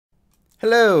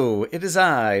Hello, it is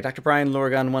I, Dr. Brian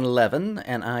Lorgon 111,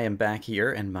 and I am back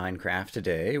here in Minecraft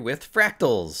today with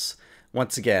fractals.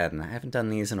 Once again, I haven't done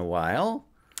these in a while,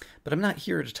 but I'm not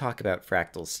here to talk about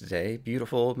fractals today,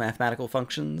 beautiful mathematical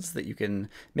functions that you can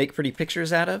make pretty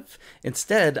pictures out of.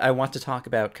 Instead, I want to talk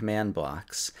about command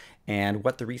blocks and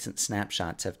what the recent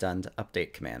snapshots have done to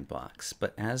update command blocks.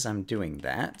 But as I'm doing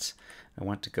that, I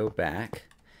want to go back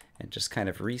and just kind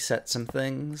of reset some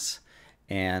things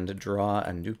and draw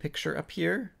a new picture up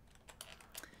here.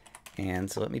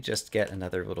 And so let me just get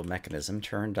another little mechanism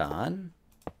turned on.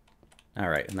 All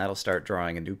right, and that'll start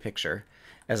drawing a new picture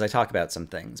as I talk about some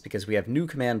things, because we have new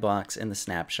command blocks in the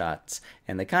snapshots,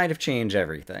 and they kind of change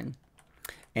everything.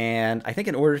 And I think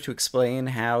in order to explain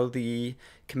how the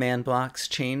command blocks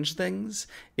change things,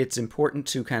 it's important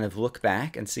to kind of look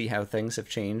back and see how things have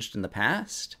changed in the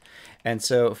past. And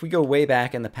so if we go way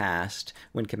back in the past,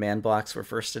 when command blocks were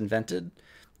first invented,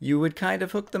 you would kind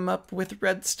of hook them up with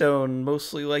redstone,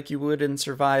 mostly like you would in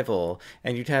survival,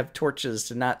 and you'd have torches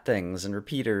to knot things and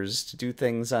repeaters to do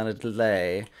things on a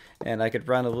delay, and I could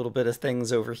run a little bit of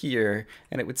things over here,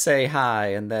 and it would say hi,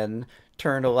 and then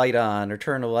turn a light on or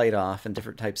turn a light off and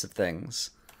different types of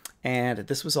things. And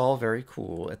this was all very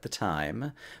cool at the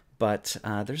time, but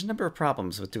there's a number of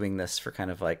problems with doing this for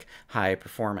kind of like high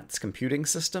performance computing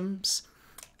systems.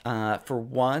 For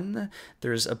one,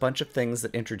 there's a bunch of things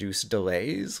that introduce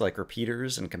delays, like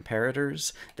repeaters and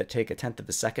comparators, that take 1/10 of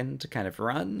a second to kind of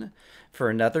run. For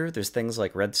another, there's things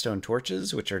like redstone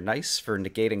torches, which are nice for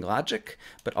negating logic,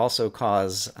 but also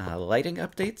cause lighting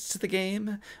updates to the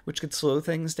game, which could slow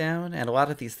things down, and a lot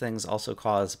of these things also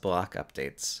cause block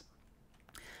updates.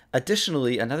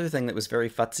 Additionally, another thing that was very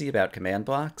futzy about command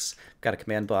blocks, I've got a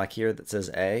command block here that says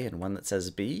A and one that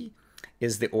says B,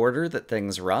 is the order that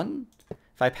things run.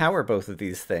 If I power both of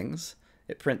these things,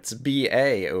 it prints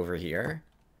BA over here.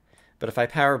 But if I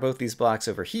power both these blocks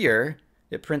over here,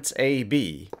 it prints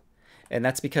AB. And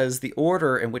that's because the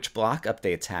order in which block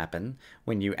updates happen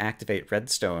when you activate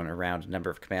redstone around a number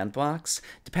of command blocks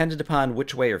depended upon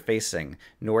which way you're facing,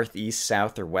 north, east,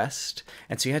 south, or west.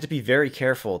 And so you had to be very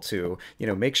careful to,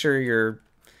 make sure your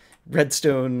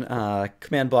redstone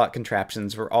command block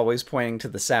contraptions were always pointing to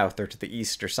the south or to the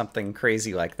east or something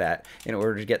crazy like that in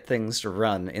order to get things to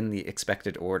run in the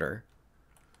expected order.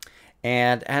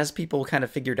 And as people kind of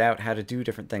figured out how to do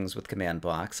different things with command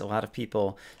blocks, a lot of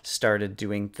people started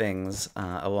doing things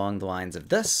along the lines of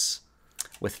this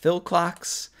with fill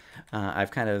clocks.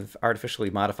 I've kind of artificially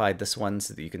modified this one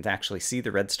so that you can actually see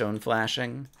the redstone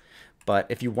flashing. But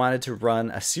if you wanted to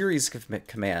run a series of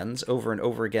commands over and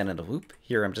over again in a loop,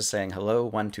 here I'm just saying hello,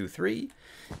 1, 2, 3,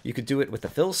 you could do it with a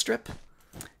fill strip.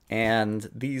 And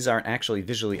these aren't actually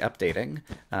visually updating,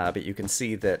 but you can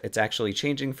see that it's actually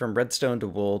changing from redstone to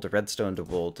wool to redstone to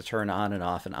wool to turn on and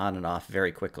off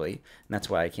very quickly. And that's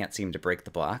why I can't seem to break the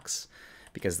blocks,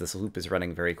 because this loop is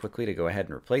running very quickly to go ahead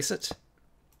and replace it.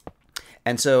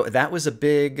 And so that was a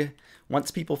big,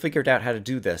 once people figured out how to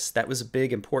do this, that was a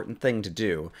big important thing to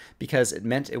do, because it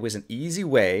meant it was an easy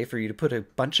way for you to put a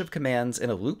bunch of commands in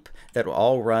a loop that will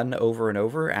all run over and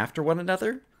over after one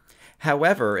another.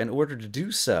 However, in order to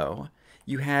do so,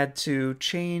 you had to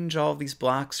change all these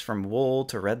blocks from wool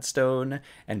to redstone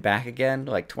and back again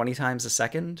like 20 times a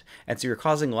second, and so you're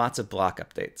causing lots of block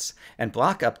updates. And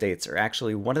block updates are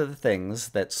actually one of the things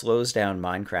that slows down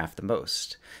Minecraft the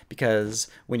most, because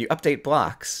when you update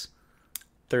blocks,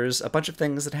 there's a bunch of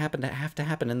things that have to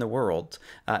happen in the world.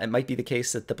 It might be the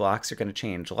case that the blocks are going to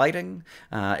change lighting.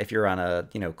 If you're on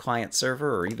a client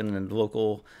server or even in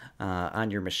local on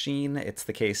your machine, it's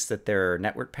the case that there are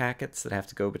network packets that have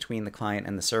to go between the client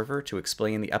and the server to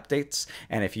explain the updates.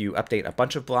 And if you update a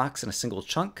bunch of blocks in a single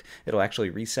chunk, it'll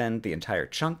actually resend the entire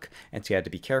chunk. And so you had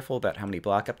to be careful about how many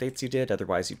block updates you did,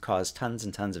 otherwise you'd cause tons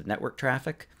and tons of network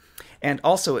traffic. And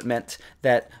also it meant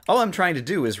that all I'm trying to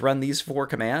do is run these 4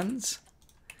 commands.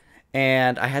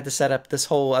 And I had to set up this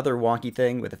whole other wonky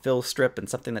thing with a fill strip and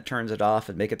something that turns it off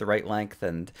and make it the right length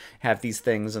and have these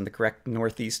things on the correct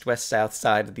northeast, west, south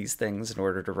side of these things in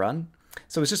order to run.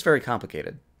 So it was just very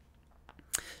complicated.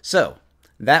 So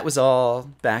that was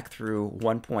all back through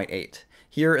 1.8.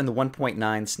 Here in the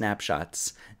 1.9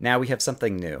 snapshots, now we have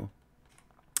something new.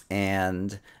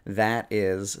 And that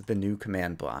is the new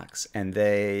command blocks. And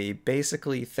they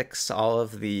basically fix all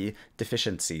of the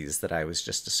deficiencies that I was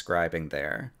just describing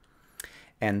there.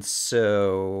 And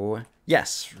so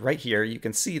Yes, right here you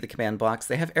can see the command blocks,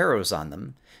 they have arrows on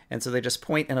them, and so they just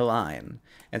point in a line.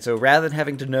 And so rather than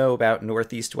having to know about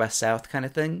northeast, west, south kind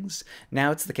of things,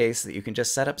 now it's the case that you can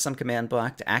just set up some command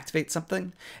block to activate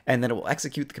something, and then it will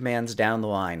execute the commands down the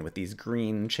line with these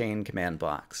green chain command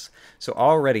blocks. So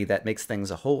already that makes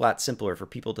things a whole lot simpler for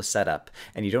people to set up,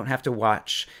 and you don't have to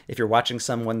watch, if you're watching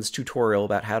someone's tutorial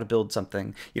about how to build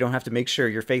something, you don't have to make sure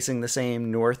you're facing the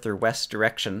same north or west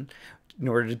direction in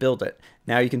order to build it.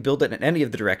 Now you can build it in any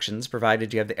of the directions,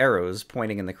 provided you have the arrows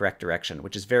pointing in the correct direction,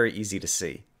 which is very easy to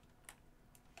see.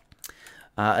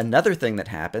 Another thing that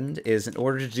happened is in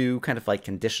order to do kind of like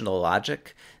conditional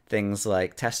logic, things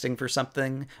like testing for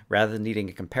something, rather than needing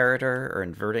a comparator, or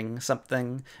inverting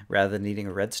something, rather than needing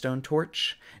a redstone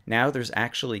torch, now there's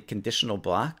actually conditional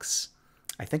blocks.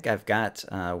 I think I've got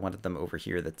one of them over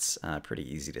here that's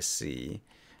pretty easy to see,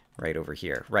 right over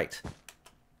here. Right.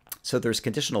 So there's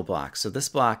conditional blocks. So this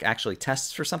block actually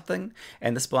tests for something,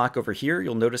 and this block over here,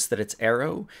 you'll notice that its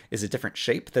arrow is a different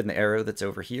shape than the arrow that's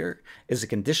over here, is a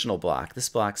conditional block. This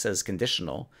block says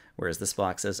conditional, whereas this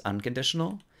block says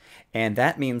unconditional. And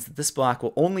that means that this block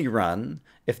will only run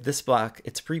if this block,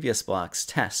 its previous block's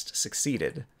test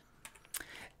succeeded.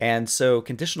 And so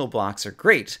conditional blocks are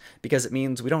great because it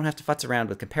means we don't have to futz around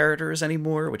with comparators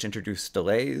anymore, which introduce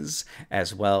delays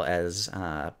as well as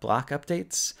block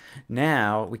updates.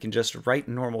 Now we can just write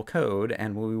normal code,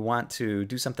 and when we want to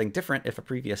do something different, if a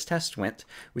previous test went,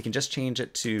 we can just change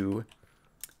it to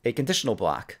a conditional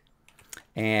block.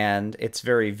 And it's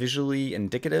very visually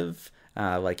indicative.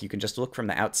 Like you can just look from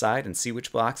the outside and see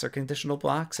which blocks are conditional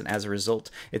blocks, and as a result,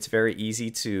 it's very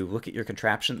easy to look at your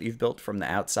contraption that you've built from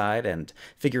the outside and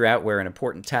figure out where an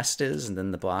important test is, and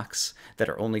then the blocks that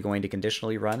are only going to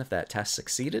conditionally run if that test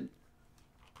succeeded.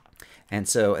 And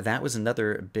so that was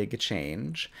another big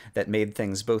change that made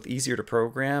things both easier to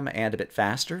program and a bit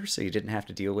faster, so you didn't have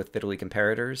to deal with fiddly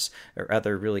comparators or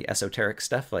other really esoteric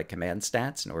stuff like command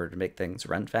stats in order to make things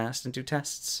run fast and do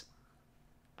tests.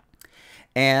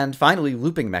 And finally,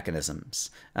 looping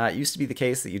mechanisms. It used to be the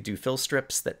case that you'd do fill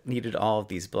strips that needed all of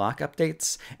these block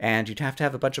updates, and you'd have to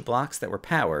have a bunch of blocks that were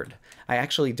powered. I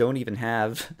actually don't even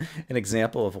have an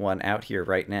example of one out here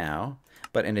right now,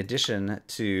 but in addition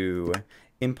to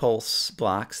impulse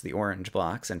blocks, the orange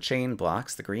blocks, and chain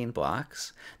blocks, the green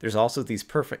blocks, there's also these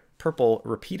perfect purple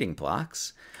repeating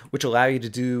blocks, which allow you to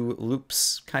do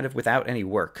loops kind of without any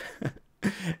work.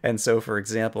 And so, for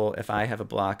example, if I have a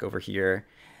block over here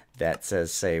that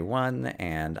says, say, 1,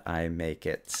 and I make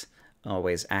it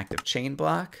always active chain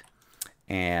block,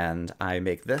 and I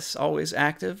make this always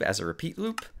active as a repeat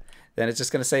loop, then it's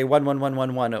just going to say 1, 1, 1,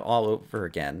 1, 1 all over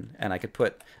again. And I could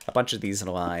put a bunch of these in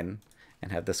a line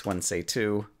and have this one say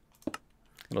 2.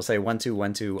 It'll say 1, 2,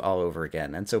 1, 2 all over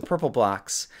again. And so purple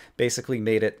blocks basically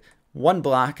made it one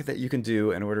block that you can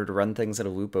do in order to run things in a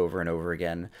loop over and over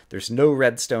again. There's no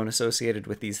redstone associated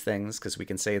with these things because we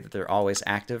can say that they're always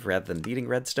active rather than needing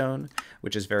redstone,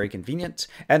 which is very convenient.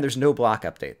 And there's no block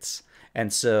updates.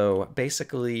 And so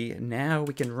basically now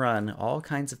we can run all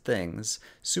kinds of things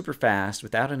super fast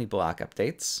without any block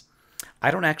updates. I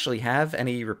don't actually have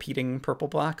any repeating purple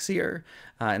blocks here.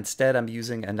 Instead, I'm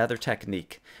using another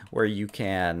technique where you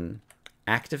can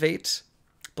activate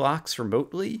blocks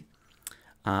remotely.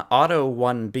 Auto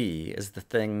 1B is the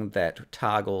thing that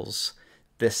toggles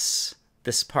this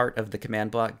part of the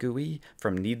command block GUI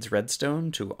from needs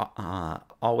redstone to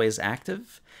always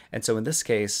active. And so in this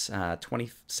case,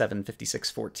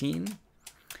 275614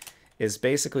 is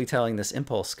basically telling this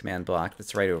impulse command block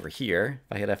that's right over here.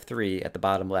 If I hit F3 at the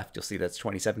bottom left, you'll see that's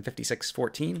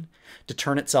 275614 to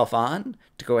turn itself on,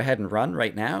 to go ahead and run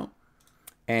right now.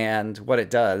 And what it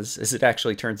does is it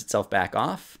actually turns itself back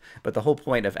off. But the whole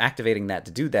point of activating that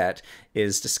to do that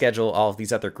is to schedule all of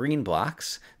these other green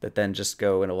blocks that then just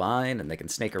go in a line and they can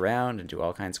snake around and do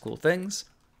all kinds of cool things.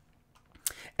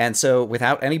 And so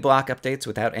without any block updates,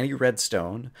 without any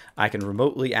redstone, I can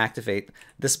remotely activate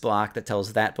this block that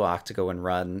tells that block to go and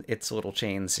run its little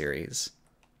chain series.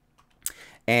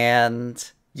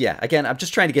 And yeah, again, I'm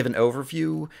just trying to give an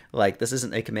overview. Like, this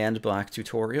isn't a command block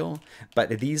tutorial, but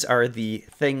these are the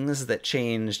things that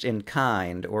changed in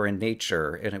kind or in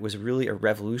nature, and it was really a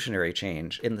revolutionary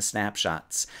change in the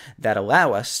snapshots that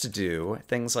allow us to do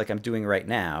things like I'm doing right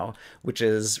now, which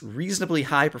is reasonably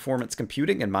high performance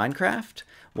computing in Minecraft.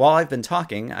 While I've been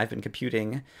talking, I've been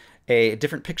computing a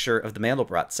different picture of the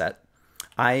Mandelbrot set.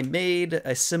 I made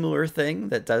a similar thing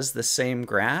that does the same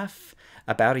graph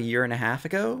about 1.5 years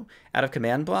ago out of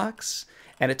command blocks,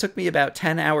 and it took me about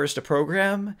 10 hours to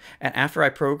program, and after I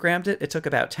programmed it, it took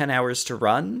about 10 hours to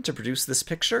run to produce this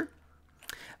picture.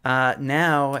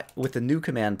 Now, with the new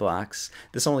command blocks,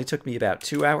 this only took me about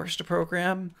 2 hours to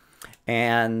program,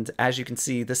 And as you can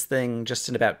see, this thing just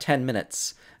in about 10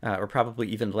 minutes, or probably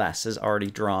even less, has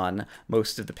already drawn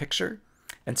most of the picture.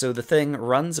 And so the thing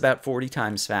runs about 40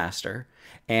 times faster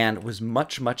and was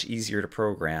much, much easier to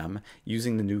program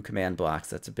using the new command blocks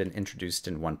that have been introduced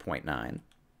in 1.9.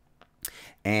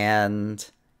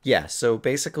 And yeah, so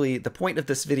basically the point of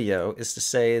this video is to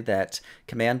say that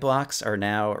command blocks are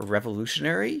now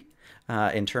revolutionary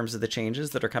in terms of the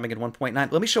changes that are coming in 1.9.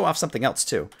 Let me show off something else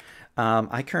too.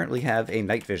 I currently have a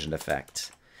night vision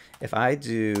effect. If I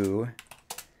do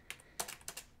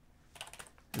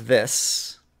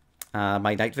this,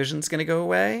 my night vision's going to go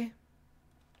away,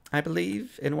 I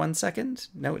believe, in 1 second.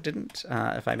 No, it didn't.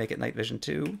 If I make it night vision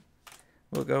 2,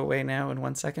 we'll go away now in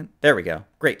 1 second. There we go.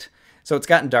 Great. So it's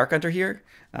gotten dark under here.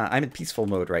 I'm in peaceful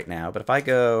mode right now, but if I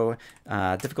go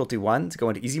difficulty 1 to go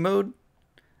into easy mode,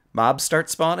 mobs start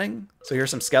spawning. So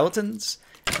here's some skeletons,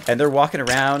 and they're walking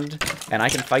around, and I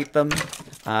can fight them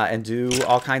and do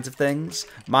all kinds of things.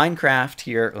 Minecraft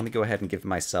here, let me go ahead and give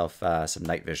myself some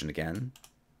night vision again,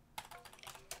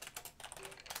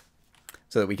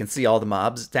 so that we can see all the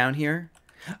mobs down here.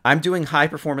 I'm doing high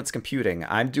performance computing.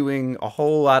 I'm doing a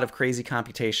whole lot of crazy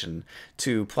computation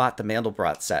to plot the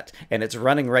Mandelbrot set, and it's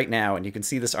running right now, and you can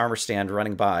see this armor stand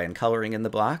running by and coloring in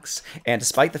the blocks. And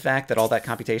despite the fact that all that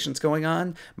computation's going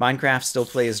on, Minecraft still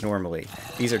plays normally.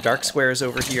 These are dark squares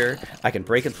over here. I can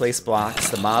break and place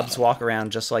blocks. The mobs walk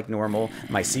around just like normal.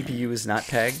 My CPU is not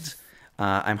pegged.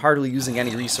 I'm hardly using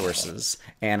any resources,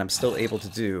 and I'm still able to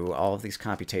do all of these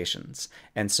computations.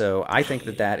 And so I think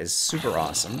that that is super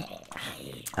awesome,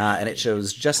 and it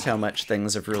shows just how much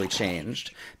things have really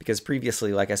changed, because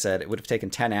previously, like I said, it would have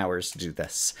taken 10 hours to do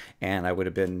this, and I would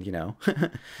have been, you know,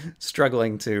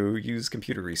 struggling to use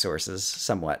computer resources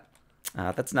somewhat.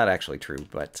 That's not actually true,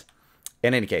 but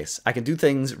in any case, I can do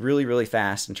things really, really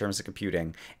fast in terms of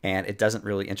computing, and it doesn't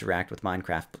really interact with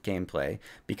Minecraft gameplay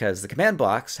because the command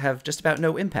blocks have just about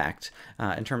no impact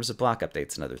in terms of block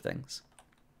updates and other things.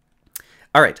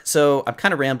 All right, so I'm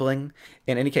kind of rambling.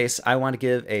 In any case, I want to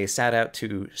give a shout out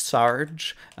to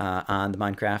Sarge on the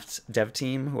Minecraft dev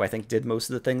team, who I think did most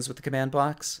of the things with the command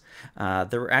blocks.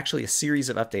 There were actually a series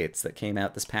of updates that came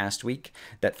out this past week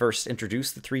that first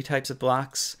introduced the 3 types of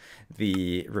blocks: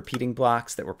 the repeating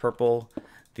blocks that were purple,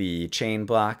 the chain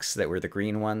blocks that were the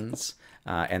green ones,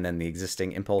 and then the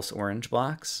existing impulse orange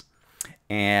blocks.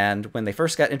 And when they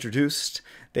first got introduced,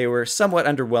 they were somewhat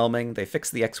underwhelming. They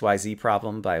fixed the XYZ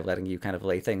problem by letting you kind of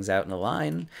lay things out in a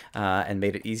line and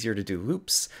made it easier to do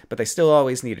loops, but they still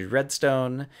always needed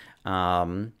redstone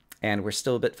and were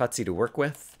still a bit futzy to work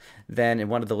with. Then in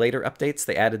one of the later updates,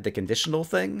 they added the conditional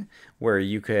thing where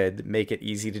you could make it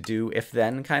easy to do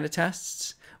if-then kind of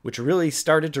tests, which really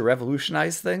started to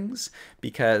revolutionize things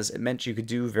because it meant you could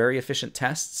do very efficient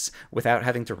tests without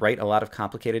having to write a lot of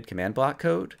complicated command block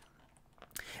code.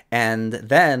 And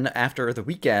then, after the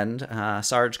weekend,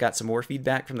 Sarge got some more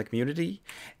feedback from the community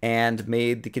and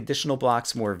made the conditional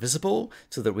blocks more visible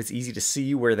so that it was easy to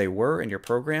see where they were in your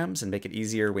programs and make it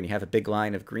easier when you have a big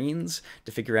line of greens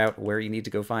to figure out where you need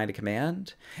to go find a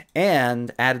command.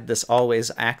 And added this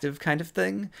always active kind of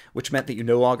thing, which meant that you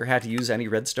no longer had to use any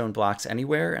redstone blocks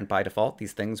anywhere, and by default,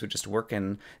 these things would just work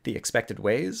in the expected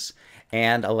ways,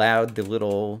 and allowed the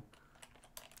little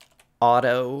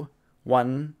auto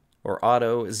 1 or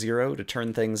auto 0 to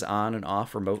turn things on and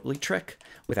off remotely trick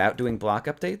without doing block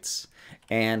updates.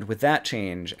 And with that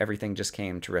change, everything just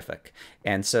came terrific.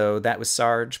 And so that was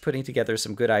Sarge putting together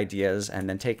some good ideas and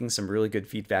then taking some really good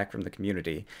feedback from the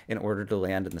community in order to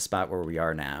land in the spot where we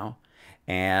are now.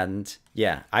 And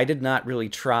yeah, I did not really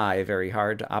try very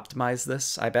hard to optimize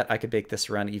this. I bet I could make this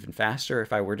run even faster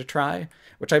if I were to try,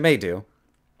 which I may do.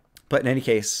 But in any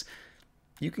case,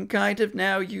 you can kind of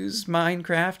now use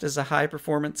Minecraft as a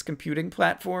high-performance computing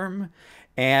platform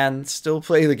and still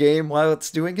play the game while it's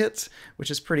doing it,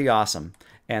 which is pretty awesome.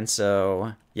 And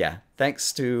so, yeah,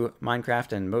 thanks to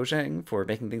Minecraft and Mojang for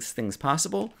making these things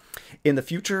possible. In the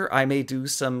future, I may do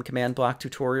some command block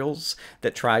tutorials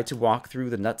that try to walk through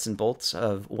the nuts and bolts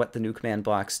of what the new command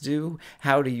blocks do,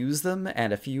 how to use them,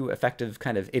 and a few effective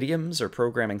kind of idioms or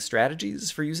programming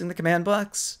strategies for using the command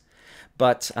blocks.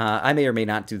 But I may or may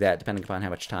not do that, depending upon how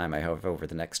much time I have over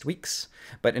the next weeks.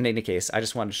 But in any case, I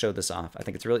just wanted to show this off. I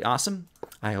think it's really awesome.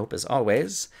 I hope, as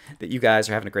always, that you guys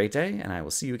are having a great day, and I will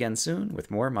see you again soon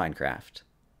with more Minecraft.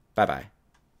 Bye-bye.